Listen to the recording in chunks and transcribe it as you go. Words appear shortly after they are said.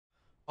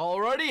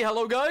Alrighty,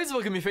 hello guys,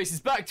 welcome your faces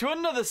back to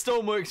another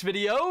Stormworks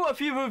video. A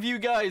few of you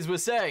guys were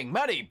saying,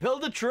 Matty,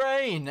 build a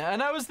train,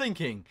 and I was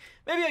thinking,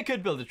 maybe I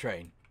could build a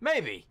train.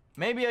 Maybe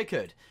I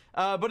could.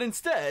 But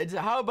instead,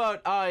 how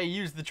about I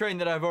use the train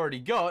that I've already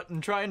got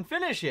and try and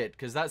finish it,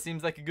 because that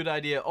seems like a good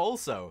idea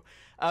also.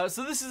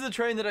 So this is a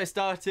train that I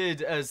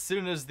started as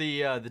soon as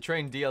the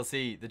train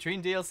update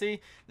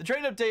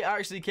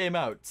actually came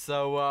out.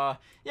 So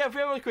yeah, if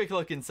we have a quick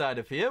look inside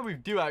of here, we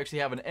do actually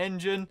have an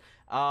engine.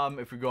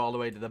 If we go all the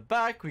way to the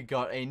back, we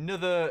got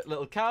another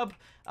little cab,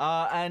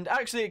 and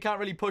actually it can't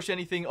really push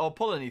anything or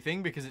pull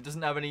anything because it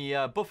doesn't have any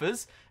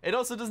buffers. It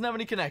also doesn't have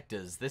any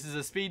connectors. This is a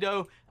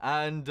speedo,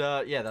 and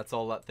yeah, that's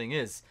all that thing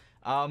is.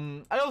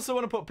 I also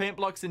want to put paint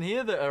blocks in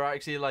here that are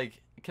actually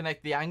like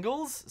connect the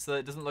angles so that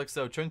it doesn't look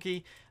so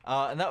chunky,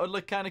 and that would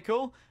look kind of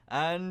cool.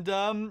 And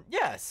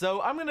yeah,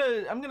 so I'm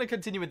gonna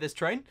continue with this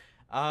train.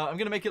 I'm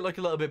going to make it look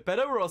a little bit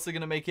better. We're also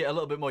going to make it a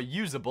little bit more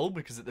usable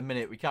because at the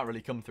minute we can't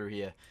really come through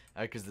here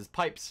because there's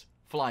pipes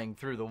flying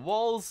through the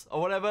walls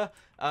or whatever.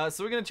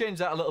 So we're going to change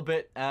that a little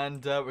bit,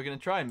 and we're going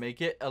to try and make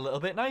it a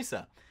little bit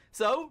nicer.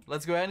 So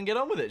let's go ahead and get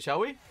on with it, shall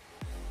we?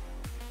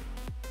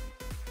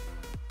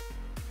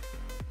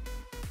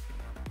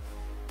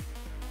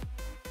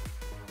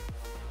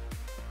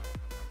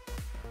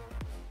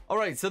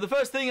 Alright, so the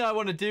first thing I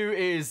want to do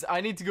is I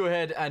need to go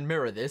ahead and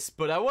mirror this,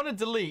 but I want to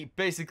delete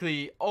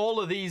basically all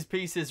of these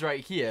pieces right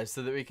here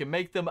so that we can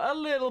make them a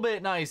little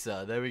bit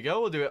nicer. There we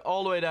go, we'll do it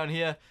all the way down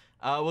here.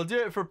 We'll do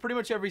it for pretty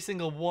much every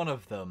single one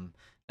of them.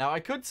 Now I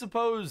could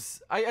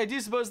suppose, I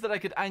do suppose that I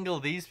could angle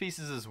these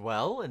pieces as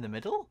well in the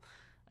middle.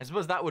 I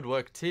suppose that would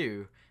work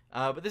too.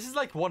 But this is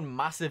like one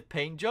massive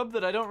paint job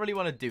that I don't really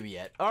want to do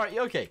yet. Alright,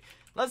 okay,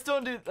 let's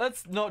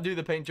not do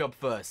the paint job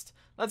first.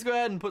 Let's go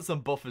ahead and put some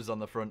buffers on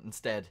the front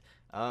instead,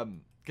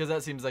 because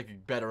that seems like a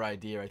better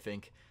idea, I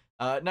think.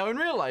 Now, in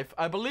real life,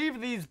 I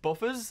believe these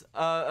buffers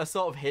are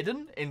sort of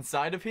hidden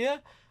inside of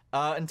here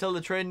until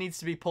the train needs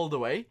to be pulled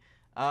away.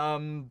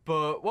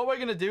 But what we're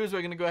going to do is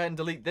we're going to go ahead and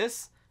delete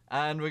this,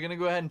 and we're going to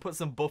go ahead and put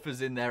some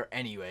buffers in there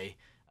anyway,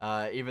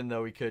 even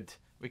though we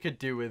could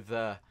do with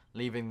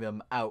leaving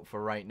them out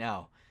for right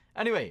now.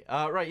 Anyway,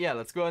 right, yeah,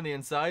 let's go on the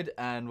inside,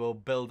 and we'll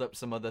build up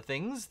some other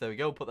things. There we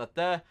go, put that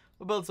there.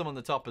 We'll build some on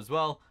the top as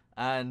well.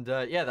 And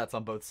yeah, that's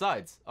on both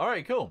sides.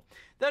 Alright, cool.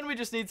 Then we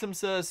just need some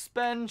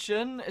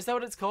suspension. Is that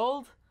what it's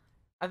called?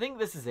 I think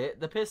this is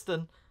it. The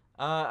piston.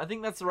 I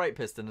think that's the right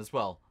piston as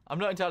well. I'm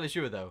not entirely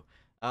sure though.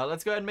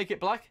 Let's go ahead and make it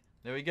black.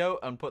 There we go.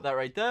 And put that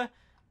right there.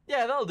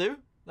 Yeah, that'll do.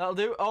 That'll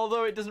do.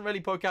 Although it doesn't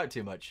really poke out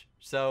too much.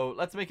 So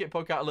let's make it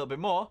poke out a little bit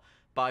more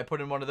by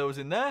putting one of those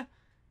in there.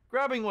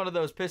 Grabbing one of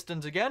those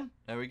pistons again.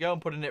 There we go.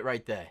 And putting it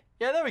right there.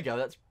 Yeah, there we go.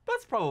 That's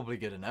probably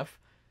good enough.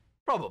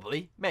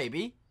 Probably.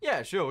 Maybe.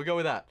 Yeah, sure. We'll go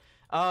with that.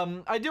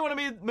 I do want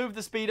to move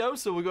the speedo,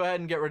 so we'll go ahead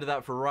and get rid of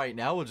that for right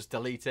now. We'll just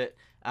delete it,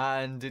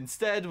 and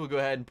instead we'll go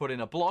ahead and put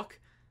in a block.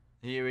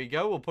 Here we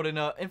go. We'll put in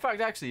a... In fact,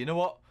 actually, you know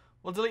what?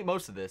 We'll delete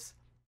most of this,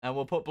 and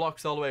we'll put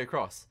blocks all the way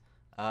across,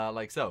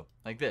 like so,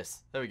 like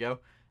this. There we go.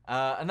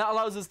 And that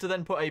allows us to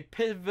then put a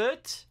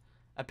pivot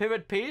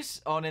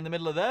piece on in the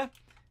middle of there.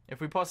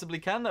 If we possibly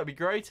can, that would be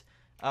great.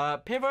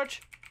 Pivot.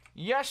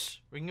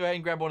 Yes. We can go ahead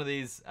and grab one of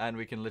these, and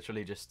we can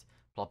literally just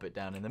plop it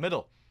down in the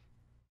middle.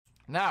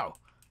 Now...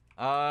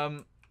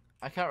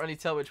 I can't really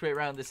tell which way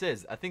around this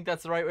is. I think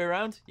that's the right way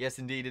around. Yes,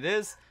 indeed it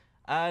is.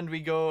 And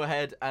we go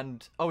ahead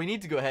and... Oh, we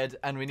need to go ahead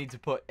and we need to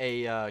put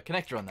a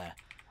connector on there.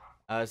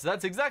 So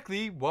that's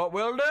exactly what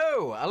we'll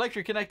do.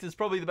 Electric connector is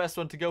probably the best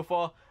one to go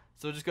for.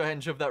 So we'll just go ahead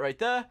and shove that right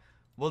there.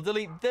 We'll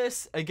delete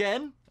this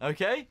again.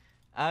 Okay.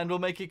 And we'll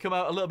make it come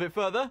out a little bit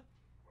further.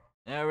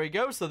 There we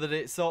go. So that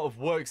it sort of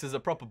works as a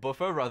proper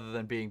buffer rather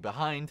than being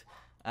behind.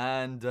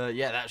 And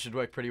yeah, that should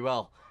work pretty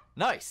well.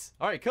 Nice.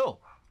 All right, cool.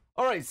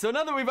 Alright, so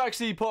now that we've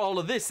actually put all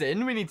of this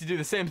in, we need to do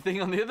the same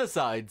thing on the other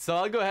side. So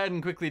I'll go ahead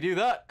and quickly do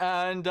that,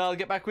 and I'll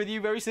get back with you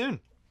very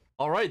soon.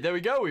 Alright, there we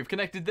go. We've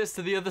connected this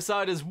to the other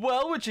side as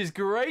well, which is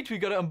great. We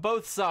got it on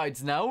both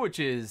sides now, which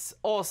is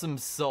awesome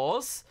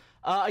sauce.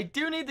 I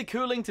do need the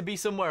cooling to be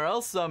somewhere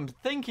else, so I'm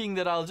thinking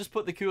that I'll just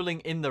put the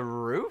cooling in the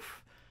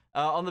roof,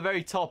 on the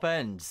very top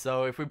end.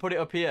 So if we put it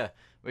up here,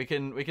 we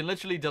can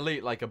literally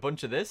delete like a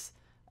bunch of this,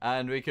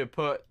 and we could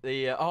put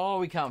the... oh,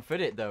 we can't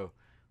fit it though.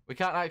 We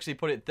can't actually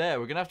put it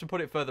there. We're going to have to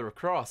put it further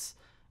across.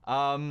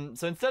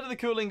 So instead of the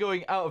cooling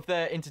going out of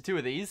there into two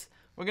of these,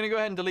 we're going to go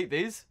ahead and delete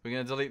these. We're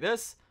going to delete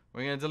this.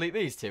 We're going to delete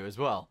these two as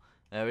well.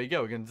 There we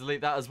go. We're going to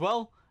delete that as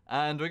well.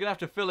 And we're going to have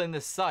to fill in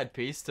this side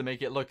piece to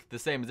make it look the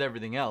same as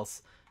everything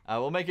else.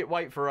 We'll make it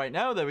white for right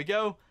now. There we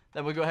go.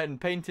 Then we'll go ahead and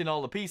paint in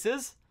all the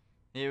pieces.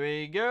 Here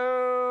we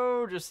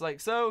go. Just like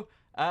so.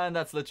 And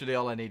that's literally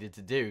all I needed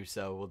to do.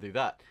 So we'll do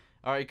that.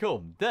 Alright,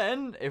 cool.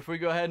 Then, if we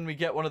go ahead and we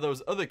get one of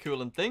those other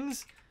coolant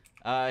things...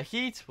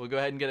 heat, we'll go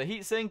ahead and get a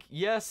heat sink.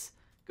 Yes,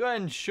 go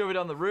ahead and shove it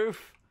on the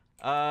roof,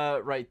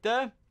 right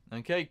there.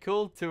 Okay,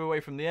 cool, 2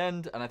 away from the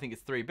end, and I think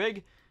it's 3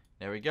 big.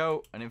 There we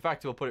go, and in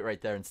fact we'll put it right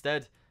there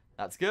instead.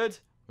 That's good.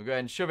 We'll go ahead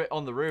and shove it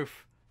on the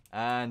roof,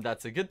 and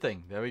that's a good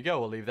thing. There we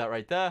go, we'll leave that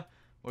right there.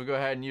 We'll go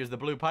ahead and use the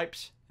blue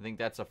pipes. I think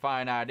that's a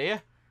fine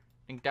idea.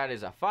 think that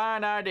is a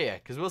fine idea.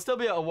 Because we'll still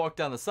be able to walk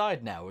down the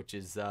side now, which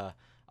is a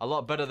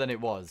lot better than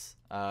it was.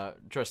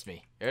 Trust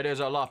me, it is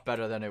a lot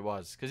better than it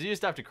was. Because you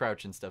used to have to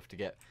crouch and stuff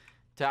to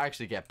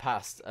actually get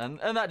past. And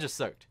that just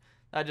sucked.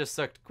 That just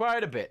sucked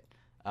quite a bit.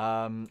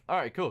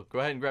 Alright, cool. Go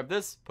ahead and grab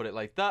this. Put it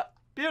like that.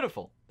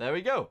 Beautiful. There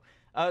we go.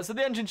 So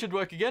the engine should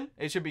work again.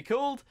 It should be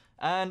cooled.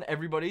 And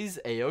everybody's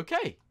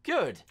a-okay.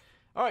 Good.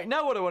 Alright,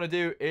 now what I want to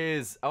do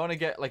is I want to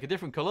get like a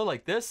different color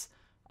like this.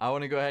 I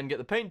want to go ahead and get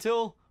the paint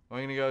tool. We're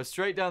going to go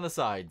straight down the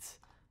sides.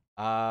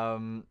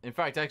 In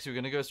fact, actually,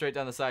 we're going to go straight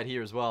down the side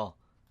here as well.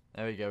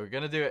 There we go. We're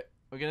going to do it.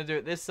 We're going to do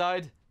it this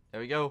side.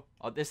 There we go.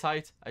 At this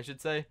height, I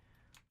should say.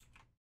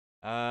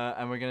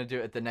 And we're going to do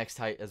it at the next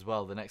height as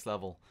well, the next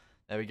level.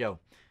 There we go.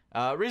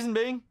 Reason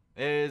being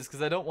is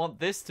because I don't want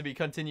this to be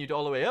continued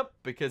all the way up,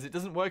 because it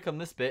doesn't work on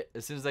this bit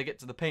as soon as I get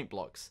to the paint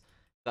blocks.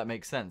 That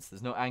makes sense.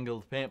 There's no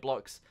angled paint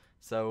blocks,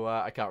 so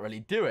I can't really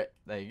do it.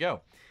 There you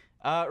go.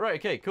 Right,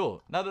 okay,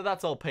 cool. Now that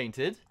that's all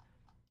painted,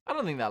 I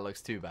don't think that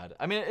looks too bad.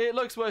 I mean, it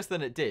looks worse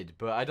than it did,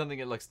 but I don't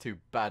think it looks too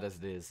bad as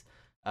it is.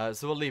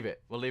 So we'll leave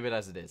it. We'll leave it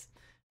as it is.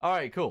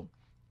 Alright, cool.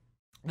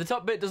 The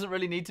top bit doesn't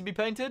really need to be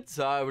painted,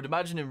 so I would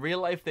imagine in real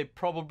life they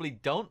probably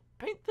don't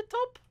paint the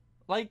top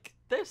like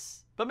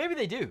this. But maybe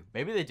they do.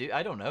 Maybe they do.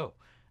 I don't know.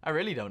 I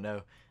really don't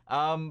know.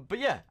 But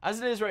yeah,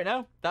 as it is right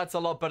now, that's a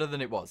lot better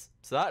than it was.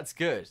 So that's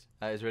good.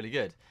 That is really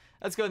good.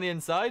 Let's go on the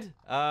inside.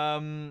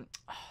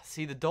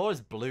 See, the door is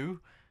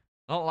blue.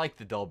 I don't like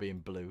the door being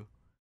blue.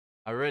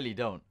 I really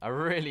don't. I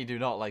really do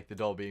not like the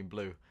door being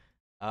blue.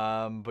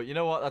 But you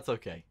know what? That's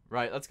okay.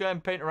 Right, let's go ahead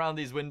and paint around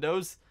these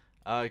windows.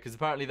 Because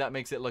apparently that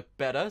makes it look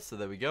better. So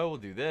there we go. We'll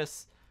do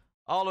this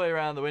all the way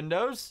around the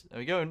windows. There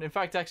we go. And in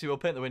fact, actually, we'll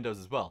paint the windows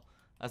as well.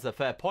 That's a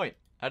fair point.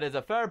 That is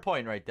a fair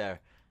point right there.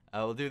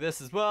 We'll do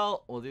this as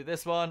well. We'll do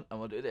this one. And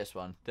we'll do this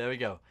one. There we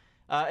go.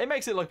 It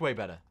makes it look way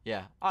better.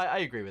 Yeah, I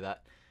agree with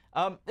that.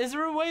 Is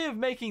there a way of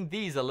making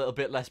these a little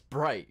bit less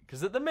bright?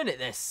 Because at the minute,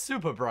 they're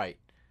super bright.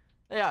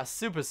 They are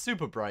super,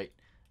 super bright.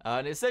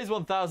 And it says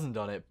 1000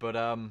 on it. But,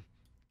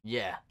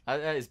 yeah.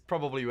 That is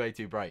probably way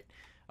too bright.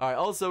 Alright,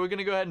 also, we're going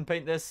to go ahead and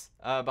paint this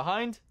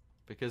behind.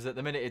 Because at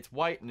the minute, it's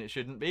white and it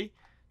shouldn't be.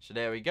 So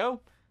there we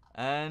go.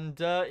 And,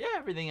 yeah,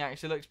 everything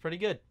actually looks pretty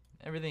good.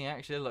 Everything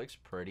actually looks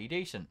pretty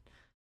decent.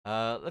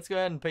 Let's go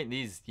ahead and paint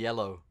these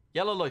yellow.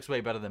 Yellow looks way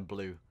better than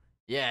blue.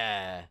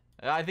 Yeah,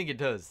 I think it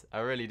does. I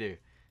really do.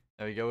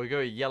 There we go. We'll go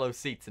with yellow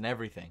seats and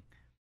everything.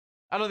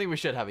 I don't think we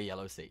should have a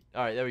yellow seat.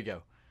 Alright, there we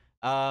go.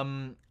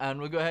 And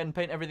we'll go ahead and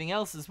paint everything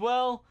else as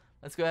well.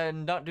 Let's go ahead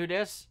and not do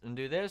this and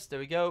do this. There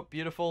we go.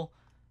 Beautiful.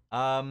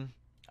 I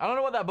don't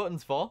know what that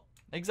button's for.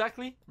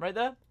 Exactly. Right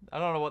there. I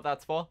don't know what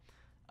that's for.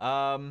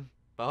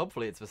 But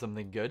hopefully it's for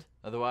something good.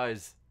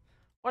 Otherwise,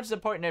 what's the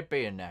point in it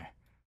being there?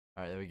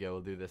 Alright, there we go.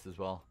 We'll do this as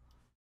well.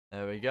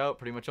 There we go.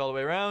 Pretty much all the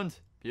way around.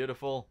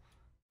 Beautiful.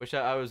 Wish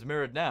I was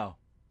mirrored now.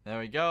 There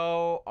we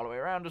go. All the way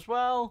around as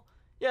well.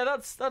 Yeah,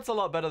 that's a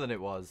lot better than it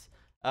was.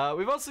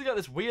 We've also got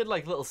this weird,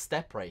 like, little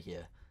step right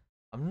here.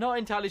 I'm not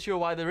entirely sure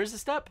why there is a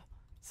step.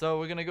 So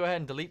we're going to go ahead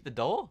and delete the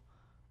door.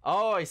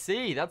 Oh, I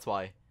see. That's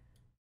why.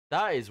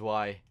 That is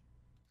why.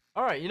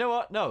 Alright, you know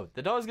what? No,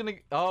 the door's going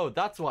to... Oh,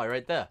 that's why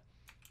right there.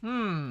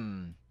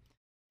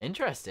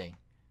 Interesting.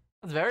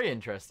 That's very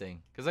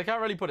interesting. Because I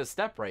can't really put a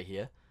step right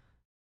here.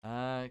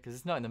 Because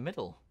it's not in the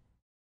middle.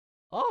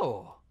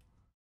 Oh.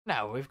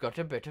 Now we've got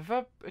a bit of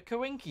a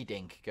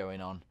coinky-dink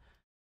going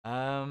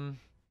on.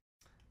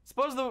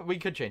 Suppose that we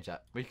could change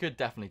that. We could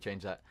definitely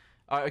change that.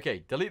 Alright,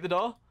 okay. Delete the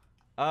door.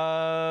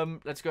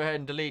 Let's go ahead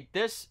and delete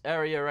this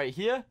area right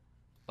here.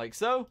 Like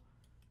so.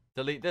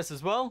 Delete this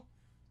as well.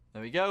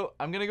 There we go.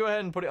 I'm going to go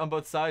ahead and put it on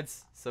both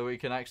sides so we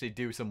can actually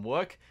do some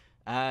work.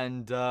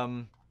 And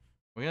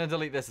we're going to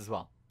delete this as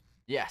well.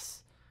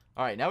 Yes.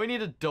 Alright, now we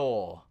need a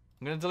door.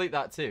 I'm going to delete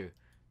that too.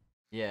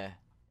 Yeah.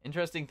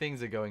 Interesting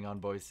things are going on,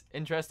 boys.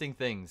 Interesting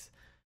things.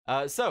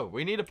 So,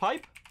 we need a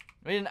pipe.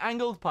 We need an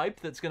angled pipe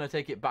that's going to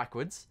take it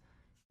backwards.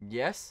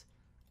 Yes.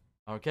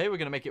 Okay, we're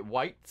going to make it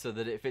white so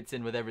that it fits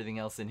in with everything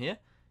else in here.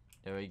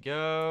 There we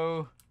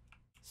go.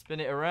 Spin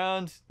it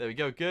around. There we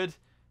go, good.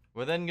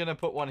 We're then going to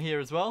put one here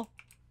as well.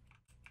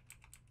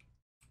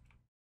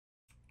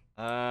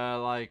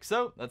 Like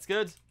so. That's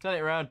good. Turn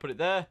it around, put it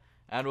there.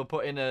 And we'll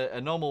put in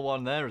a normal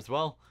one there as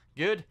well.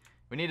 Good.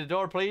 We need a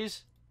door,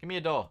 please. Give me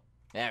a door.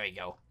 There we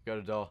go. Got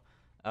a door.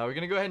 We're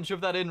going to go ahead and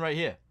shove that in right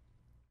here.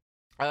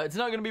 It's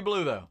not going to be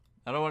blue, though.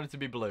 I don't want it to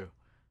be blue.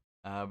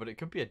 But it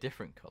could be a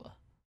different color.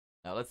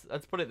 Now,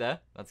 let's put it there.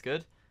 That's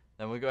good.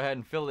 Then we'll go ahead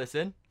and fill this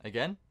in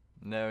again.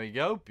 There we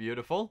go.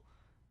 Beautiful.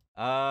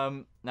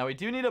 Now, we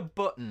do need a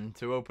button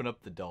to open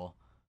up the door.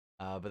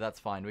 But that's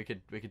fine. We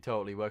could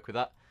totally work with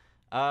that.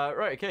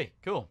 Right, okay.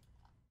 Cool.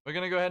 We're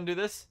going to go ahead and do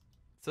this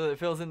so that it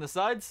fills in the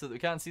sides so that we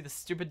can't see the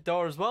stupid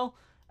door as well.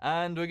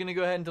 And we're going to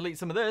go ahead and delete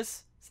some of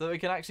this so that we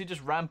can actually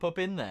just ramp up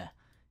in there.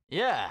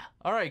 Yeah.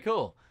 All right,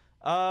 cool.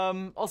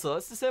 Also,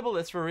 let's disable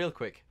this for real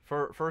quick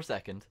for a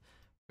second.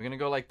 We're going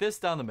to go like this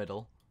down the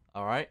middle.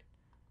 All right.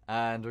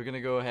 And we're going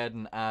to go ahead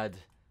and add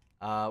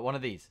one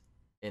of these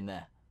in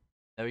there.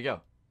 There we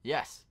go.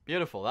 Yes.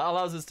 Beautiful. That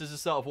allows us to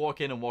just sort of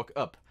walk in and walk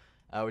up.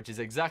 which is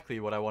exactly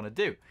what I want to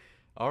do.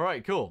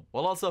 Alright, cool.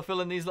 We'll also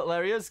fill in these little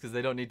areas because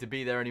they don't need to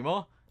be there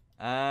anymore.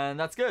 And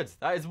that's good.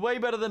 That is way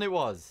better than it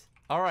was.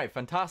 Alright,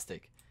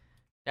 fantastic.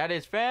 That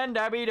is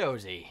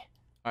fan-dabby-dozy.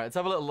 Alright, let's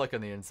have a little look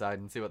on the inside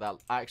and see what that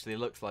actually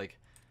looks like.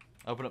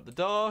 Open up the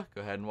door,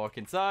 go ahead and walk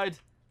inside.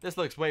 This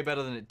looks way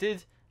better than it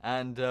did.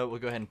 And we'll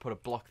go ahead and put a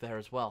block there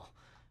as well.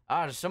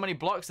 Ah, there's so many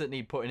blocks that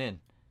need putting in.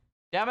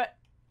 Damn it.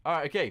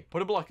 Alright, okay,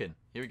 put a block in.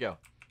 Here we go.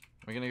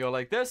 We're going to go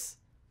like this.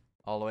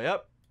 All the way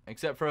up.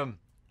 Except from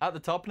at the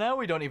top now,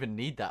 we don't even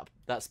need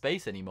that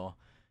space anymore.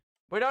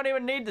 We don't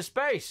even need the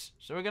space.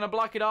 So we're going to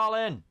block it all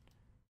in.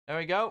 There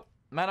we go.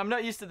 Man, I'm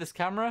not used to this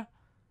camera.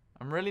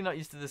 I'm really not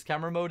used to this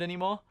camera mode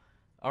anymore.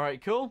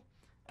 Alright, cool.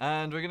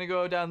 And we're going to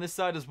go down this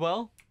side as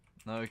well.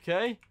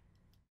 Okay.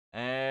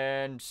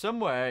 And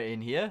somewhere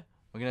in here,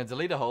 we're going to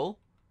delete a hole.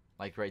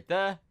 Like right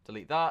there.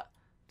 Delete that.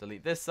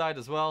 Delete this side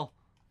as well.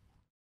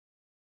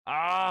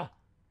 Ah!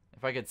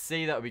 If I could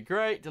see, that would be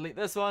great. Delete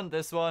this one,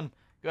 this one.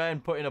 Go ahead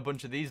and put in a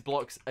bunch of these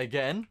blocks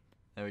again.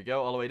 There we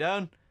go, all the way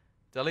down.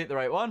 Delete the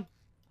right one.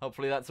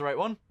 Hopefully that's the right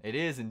one. It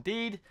is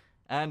indeed.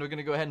 And we're going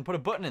to go ahead and put a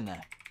button in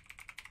there.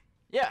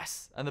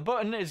 Yes! And the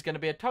button is going to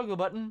be a toggle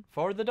button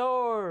for the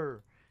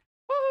door.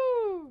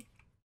 Woo!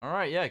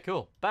 Alright, yeah,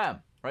 cool.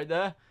 Bam! Right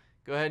there.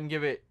 Go ahead and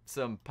give it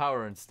some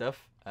power and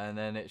stuff. And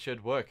then it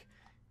should work.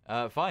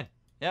 Fine.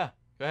 Yeah.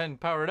 Go ahead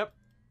and power it up.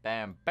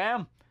 Bam,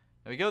 bam.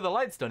 There we go. The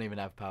lights don't even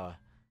have power.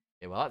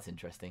 Okay, well, that's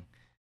interesting.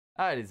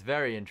 That is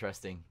very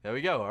interesting. There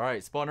we go.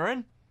 Alright, spawner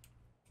in.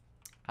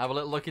 Have a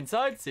little look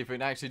inside. See if we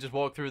can actually just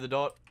walk through the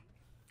door.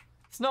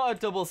 It's not a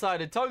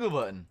double-sided toggle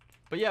button.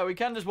 But yeah, we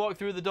can just walk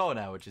through the door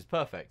now, which is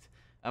perfect.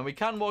 And we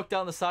can walk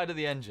down the side of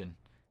the engine.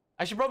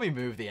 I should probably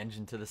move the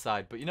engine to the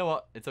side, but you know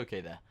what? It's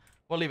okay there.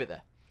 We'll leave it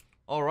there.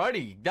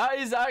 Alrighty, that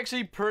is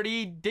actually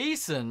pretty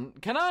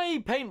decent. Can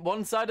I paint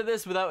one side of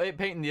this without it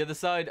painting the other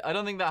side? I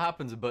don't think that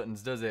happens with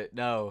buttons, does it?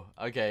 No.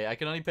 Okay, I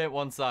can only paint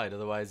one side,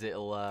 otherwise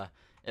it'll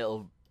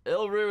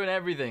ruin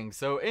everything.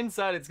 So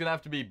inside it's gonna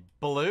have to be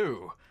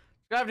blue.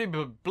 It's gonna have to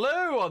be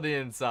blue on the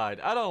inside.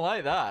 I don't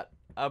like that.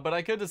 But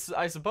I could,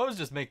 I suppose,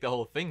 just make the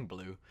whole thing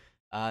blue,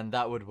 and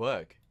that would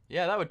work.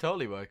 Yeah, that would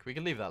totally work. We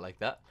can leave that like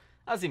that.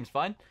 That seems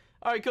fine.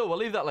 Alright, cool. We'll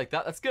leave that like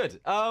that. That's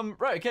good.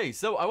 Right, okay.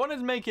 So I wanted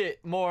to make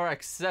it more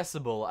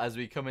accessible as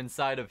we come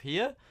inside of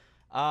here.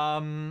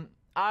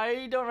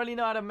 I don't really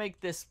know how to make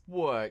this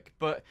work,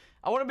 but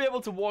I want to be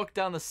able to walk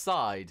down the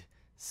side.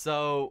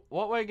 So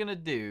what we're going to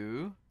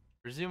do,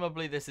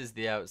 presumably this is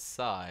the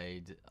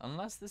outside,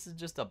 unless this is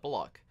just a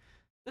block.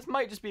 This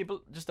might just be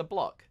just a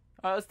block.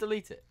 Alright, let's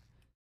delete it.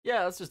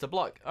 Yeah, that's just a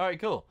block.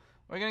 Alright, cool.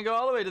 We're going to go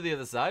all the way to the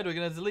other side. We're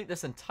going to delete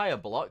this entire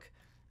block,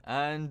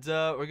 and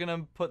we're going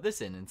to put this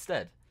in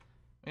instead.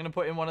 I'm going to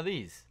put in one of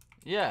these.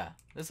 Yeah,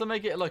 this will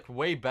make it look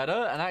way better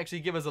and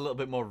actually give us a little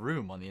bit more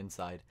room on the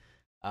inside.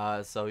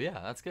 So yeah,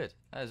 that's good.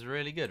 That is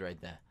really good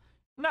right there.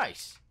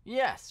 Nice.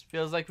 Yes,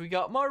 feels like we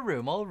got more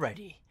room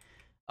already.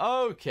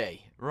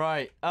 Okay,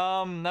 right.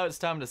 Now it's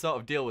time to sort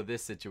of deal with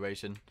this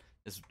situation.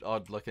 This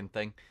odd looking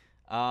thing.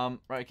 Right,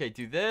 okay,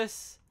 do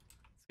this.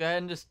 Let's go ahead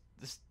and just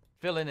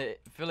fill it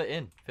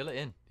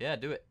in. Yeah,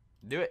 do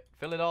it.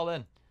 Fill it all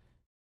in.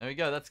 There we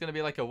go. That's going to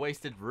be like a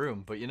wasted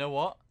room, but you know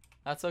what?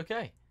 That's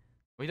okay.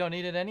 We don't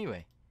need it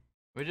anyway.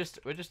 We're just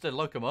a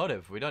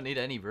locomotive. We don't need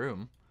any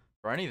room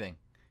for anything.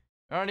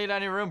 We don't need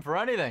any room for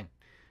anything.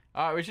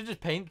 Alright, we should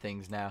just paint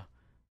things now.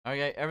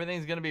 Okay,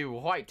 everything's gonna be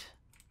white.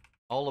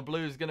 All the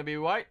blue's gonna be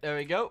white. There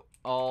we go.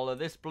 All of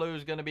this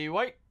blue's gonna be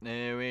white.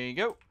 There we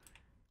go.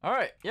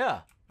 Alright,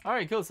 yeah.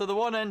 Alright, cool. So the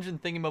one engine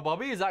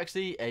thingamabobby is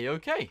actually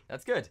a-okay.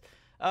 That's good.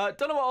 Don't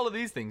know what all of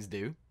these things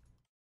do.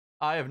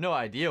 I have no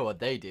idea what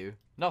they do.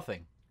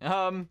 Nothing.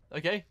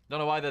 Okay. Don't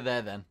know why they're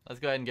there then.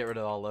 Let's go ahead and get rid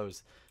of all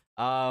those.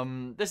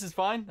 This is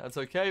fine. That's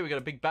okay. We got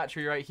a big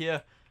battery right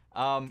here.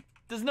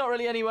 There's not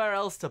really anywhere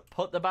else to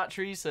put the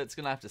battery, so it's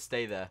gonna have to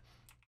stay there.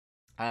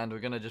 And we're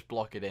gonna just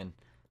block it in.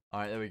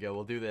 Alright, there we go.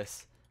 We'll do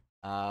this.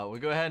 We'll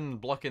go ahead and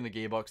block in the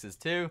gearboxes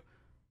too.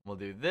 We'll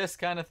do this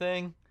kind of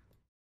thing.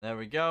 There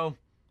we go.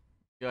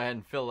 Go ahead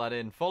and fill that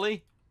in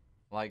fully.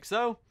 Like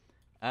so.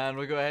 And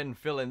we'll go ahead and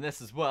fill in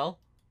this as well.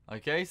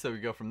 Okay, so we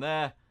go from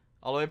there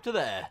all the way up to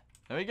there.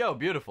 There we go.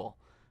 Beautiful.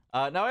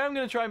 Now I am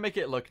going to try and make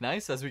it look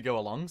nice as we go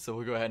along. So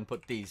we'll go ahead and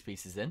put these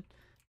pieces in.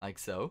 Like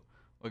so.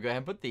 We'll go ahead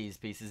and put these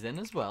pieces in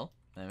as well.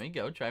 There we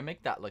go. Try and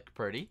make that look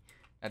pretty.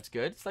 That's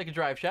good. It's like a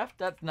drive shaft.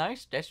 That's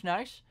nice. That's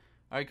nice.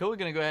 Alright, cool. We're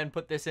going to go ahead and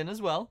put this in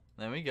as well.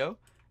 There we go.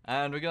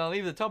 And we're going to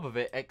leave the top of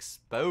it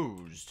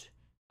exposed.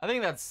 I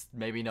think that's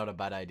maybe not a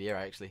bad idea,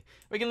 actually.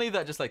 We can leave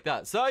that just like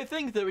that. So I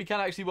think that we can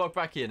actually walk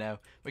back here now.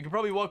 We can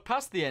probably walk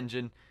past the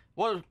engine,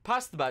 walk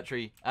past the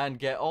battery, and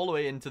get all the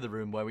way into the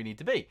room where we need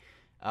to be.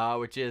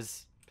 Which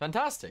is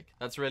fantastic.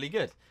 That's really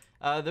good.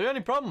 The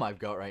only problem I've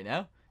got right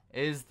now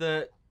is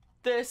that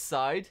this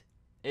side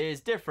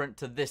is different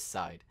to this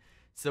side.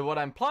 So what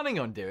I'm planning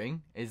on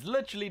doing is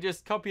literally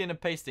just copying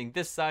and pasting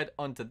this side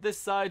onto this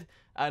side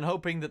and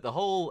hoping that the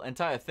whole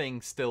entire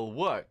thing still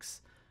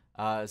works.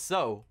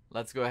 So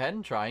let's go ahead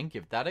and try and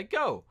give that a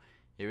go.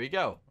 Here we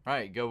go.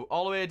 Right, go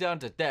all the way down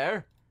to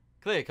there.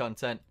 Clear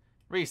content.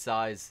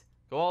 resize,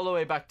 go all the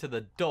way back to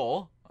the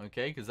door,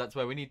 okay, because that's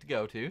where we need to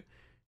go to.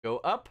 Go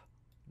up,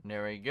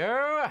 there we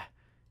go,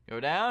 go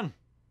down,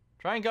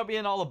 try and copy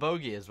in all the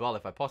bogey as well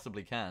if I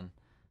possibly can.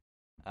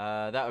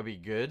 That would be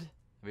good,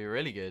 that'd be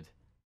really good.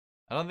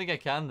 I don't think I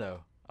can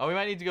though. Oh, we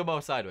might need to go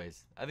more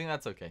sideways. I think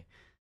that's okay.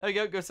 There we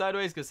go, go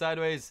sideways, go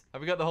sideways.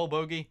 Have we got the whole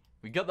bogey?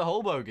 We got the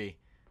whole bogey.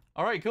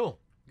 Alright, cool.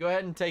 Go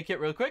ahead and take it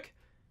real quick.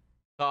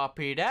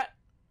 Copy that.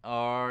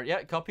 Or,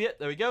 yeah, copy it.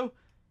 There we go.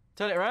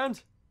 Turn it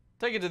around.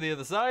 Take it to the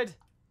other side.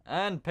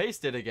 And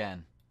paste it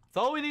again. That's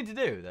all we need to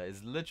do. That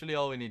is literally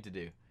all we need to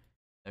do.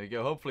 There we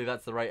go. Hopefully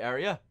that's the right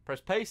area.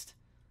 Press paste.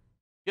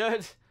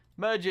 Good.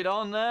 Merge it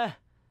on there.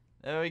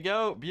 There we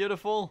go.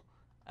 Beautiful.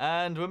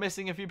 And we're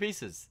missing a few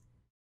pieces.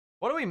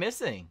 What are we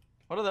missing?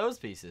 What are those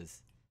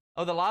pieces?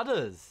 Oh, the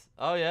ladders.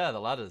 Oh, yeah, the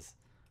ladders.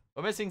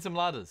 We're missing some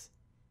ladders.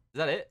 Is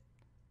that it?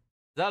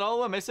 Is that all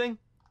we're missing?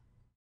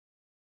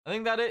 I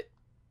think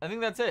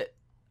that's it.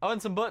 Oh,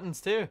 and some buttons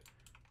too.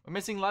 We're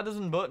missing ladders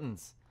and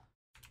buttons.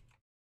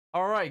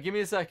 Alright, give me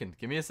a second.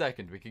 Give me a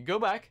second. We can go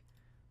back.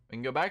 We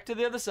can go back to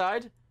the other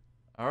side.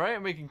 Alright,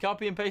 and we can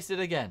copy and paste it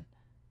again.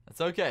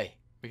 That's okay.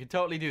 We can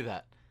totally do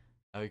that.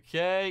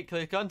 Okay,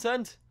 clear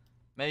content.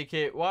 Make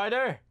it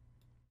wider.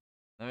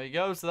 There we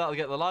go. So that'll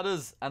get the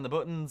ladders and the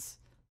buttons.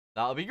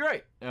 That'll be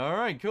great.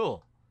 Alright,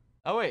 cool.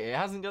 Oh wait, it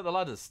hasn't got the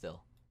ladders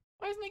still.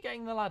 Why isn't it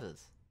getting the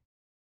ladders?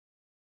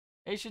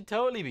 It should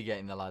totally be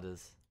getting the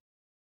ladders.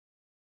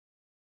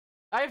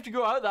 I have to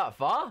go out that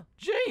far?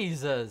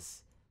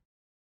 Jesus!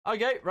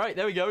 Okay, right,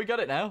 there we go. We got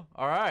it now.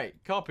 Alright,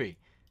 copy.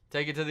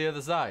 Take it to the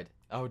other side.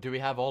 Oh, do we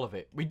have all of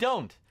it? We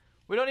don't.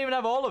 We don't even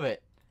have all of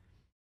it.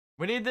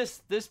 We need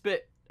this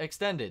bit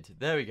extended.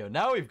 There we go.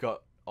 Now we've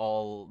got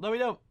all... No, we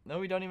don't. No,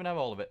 we don't even have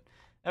all of it.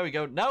 There we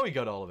go. Now we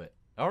got all of it.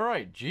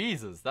 Alright,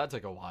 Jesus. That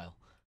took a while.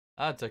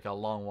 That took a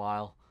long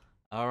while.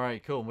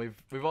 Alright, cool.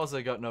 We've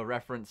also got no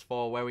reference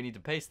for where we need to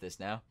paste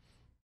this now.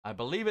 I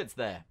believe it's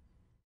there.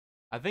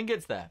 I think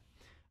it's there.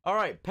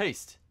 Alright,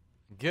 paste.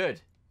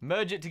 Good.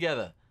 Merge it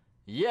together.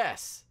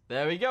 Yes!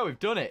 There we go. We've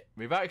done it.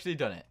 We've actually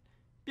done it.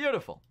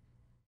 Beautiful.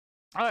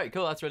 Alright,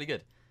 cool. That's really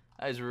good.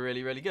 That is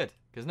really, really good.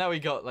 Because now we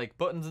got like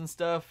buttons and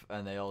stuff,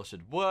 and they all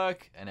should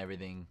work, and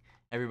everything.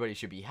 Everybody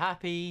should be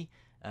happy.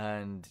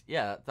 And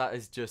yeah, that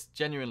is just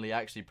genuinely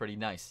actually pretty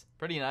nice.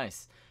 Pretty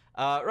nice.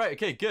 Right,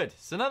 okay, good.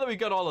 So now that we've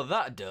got all of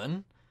that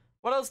done,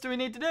 what else do we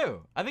need to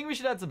do? I think we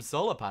should add some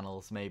solar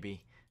panels,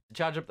 maybe, to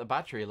charge up the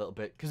battery a little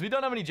bit, because we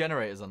don't have any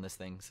generators on this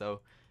thing,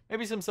 so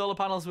maybe some solar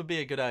panels would be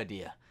a good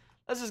idea.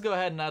 Let's just go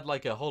ahead and add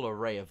like a whole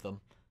array of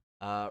them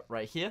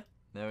right here.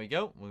 There we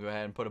go. We'll go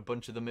ahead and put a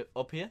bunch of them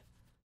up here.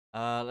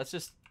 Let's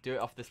just do it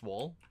off this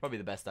wall. Probably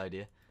the best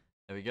idea.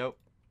 There we go.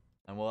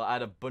 And we'll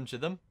add a bunch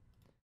of them.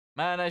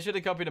 Man, I should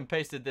have copied and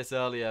pasted this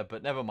earlier,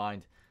 but never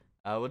mind.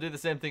 We'll do the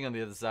same thing on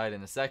the other side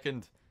in a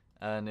second.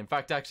 And in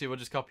fact, actually, we'll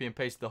just copy and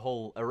paste the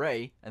whole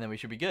array, and then we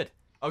should be good.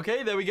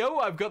 Okay, there we go.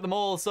 I've got them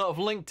all sort of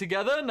linked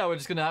together. Now we're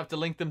just going to have to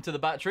link them to the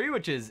battery,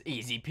 which is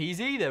easy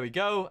peasy. There we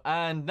go.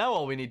 And now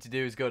all we need to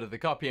do is go to the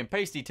copy and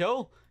pasty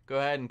tool. Go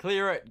ahead and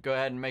clear it. Go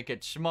ahead and make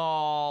it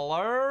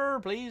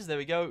smaller, please. There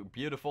we go.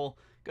 Beautiful.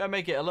 Go ahead and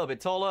make it a little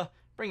bit taller.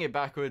 Bring it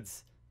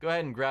backwards. Go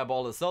ahead and grab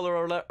all the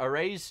solar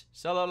arrays.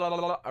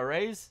 Solar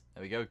arrays.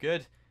 There we go.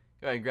 Good.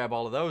 Go ahead and grab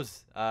all of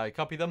those.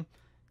 Copy them.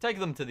 Take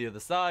them to the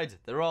other side.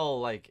 They're all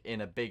like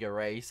in a big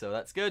array, so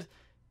that's good.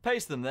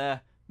 Paste them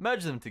there.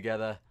 Merge them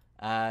together.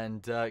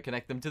 And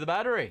connect them to the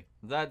battery.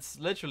 That's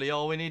literally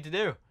all we need to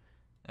do.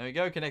 There we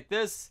go. Connect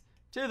this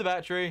to the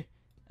battery.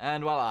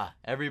 And voila.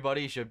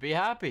 Everybody should be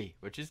happy.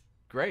 Which is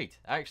great,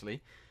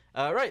 actually.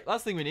 Right.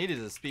 Last thing we need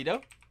is a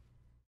speedo.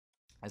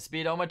 A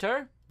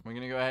speedometer. We're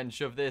going to go ahead and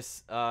shove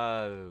this.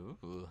 I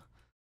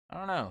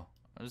don't know.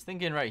 I was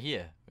thinking right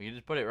here. We can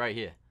just put it right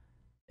here.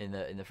 In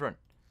the front.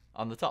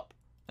 On the top.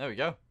 There we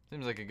go.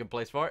 Seems like a good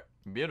place for it.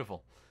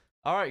 Beautiful.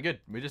 Alright, good.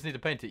 We just need to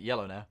paint it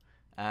yellow now.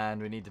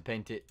 And we need to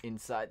paint it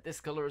inside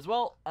this color as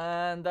well.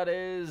 And that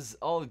is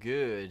all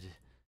good.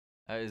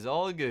 That is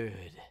all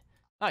good.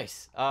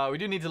 Nice. We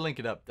do need to link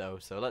it up though.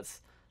 So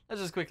let's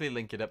just quickly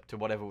link it up to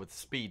whatever with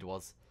speed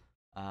was.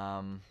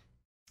 Do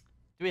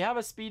we have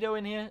a speedo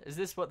in here? Is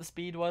this what the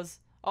speed was?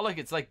 Oh look,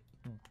 it's like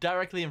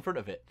directly in front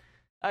of it.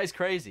 That is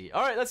crazy.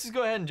 Alright, let's just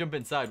go ahead and jump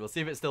inside. We'll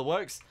see if it still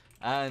works.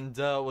 And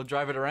we'll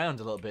drive it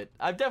around a little bit.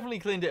 I've definitely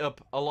cleaned it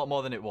up a lot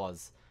more than it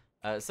was.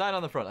 Sign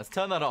on the front. Let's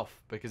turn that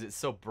off because it's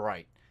so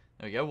bright.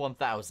 There we go,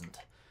 1,000.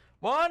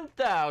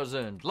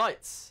 1,000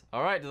 lights.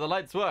 All right, do the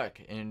lights work?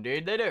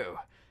 Indeed they do.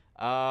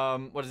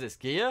 What is this,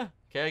 gear?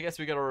 Okay, I guess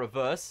we got to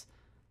reverse.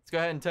 Let's go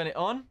ahead and turn it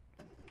on.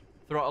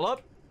 Throttle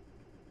up.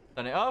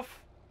 Turn it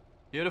off.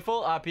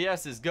 Beautiful.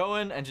 RPS is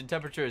going. Engine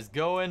temperature is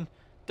going.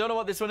 Don't know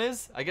what this one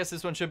is. I guess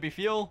this one should be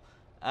fuel.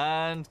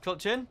 And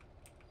clutch in.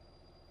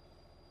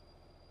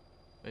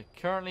 We're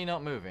currently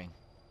not moving.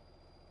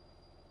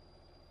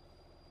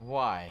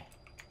 Why?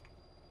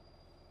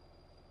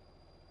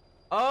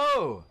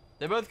 Oh!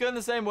 They're both going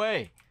the same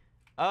way.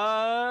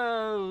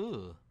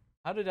 Oh!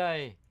 How do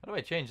I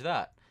change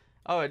that?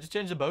 Oh, I just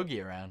changed the bogey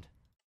around.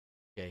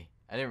 Okay.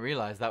 I didn't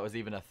realize that was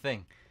even a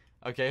thing.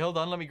 Okay, hold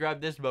on. Let me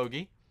grab this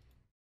bogie.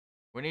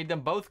 We need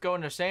them both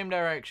going the same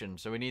direction.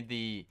 So we need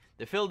the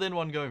filled in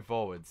one going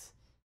forwards.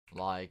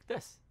 Like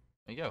this.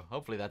 There you go.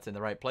 Hopefully that's in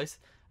the right place.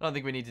 I don't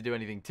think we need to do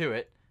anything to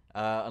it.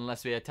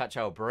 Unless we attach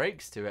our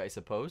brakes to it, I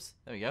suppose.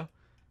 There we go.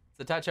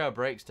 Let's attach our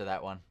brakes to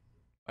that one.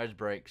 Where's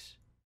brakes?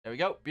 There we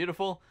go.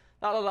 Beautiful.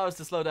 That'll allow us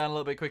to slow down a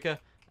little bit quicker.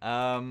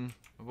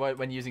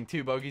 When using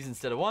 2 bogies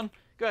instead of 1.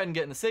 Go ahead and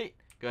get in the seat.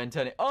 Go ahead and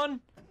turn it on.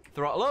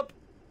 Throttle up.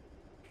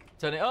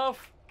 Turn it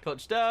off.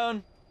 Clutch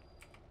down.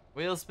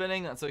 Wheel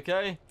spinning. That's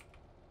okay.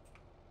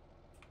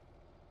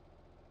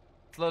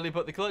 Slowly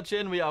put the clutch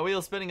in. We are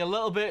wheel spinning a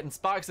little bit and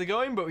sparks are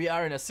going, but we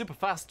are in a super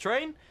fast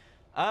train.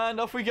 And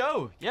off we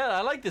go. Yeah,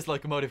 I like this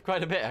locomotive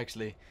quite a bit,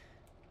 actually.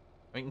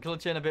 We can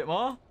clutch in a bit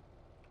more. In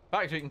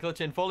fact, we can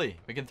clutch in fully.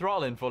 We can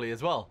throttle in fully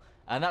as well.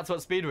 And that's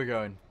what speed we're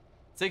going.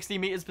 60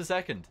 meters per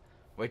second,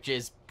 which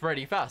is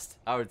pretty fast,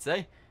 I would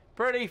say.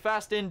 Pretty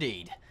fast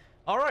indeed.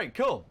 Alright,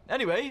 cool.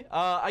 Anyway,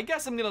 I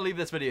guess I'm going to leave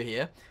this video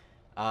here.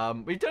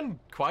 We've done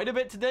quite a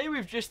bit today.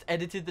 We've just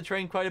edited the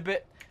train quite a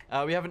bit.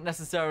 We haven't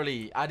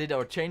necessarily added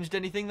or changed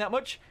anything that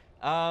much.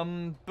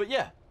 But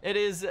yeah, it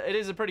is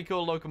a pretty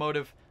cool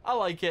locomotive. I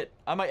like it.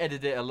 I might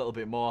edit it a little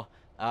bit more.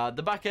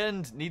 The back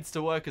end needs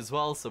to work as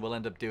well, so we'll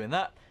end up doing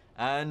that.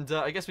 And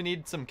I guess we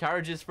need some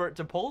carriages for it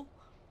to pull.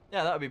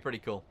 Yeah, that would be pretty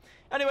cool.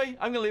 Anyway,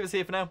 I'm going to leave this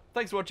here for now.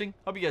 Thanks for watching.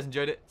 Hope you guys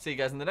enjoyed it. See you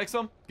guys in the next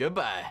one.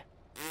 Goodbye.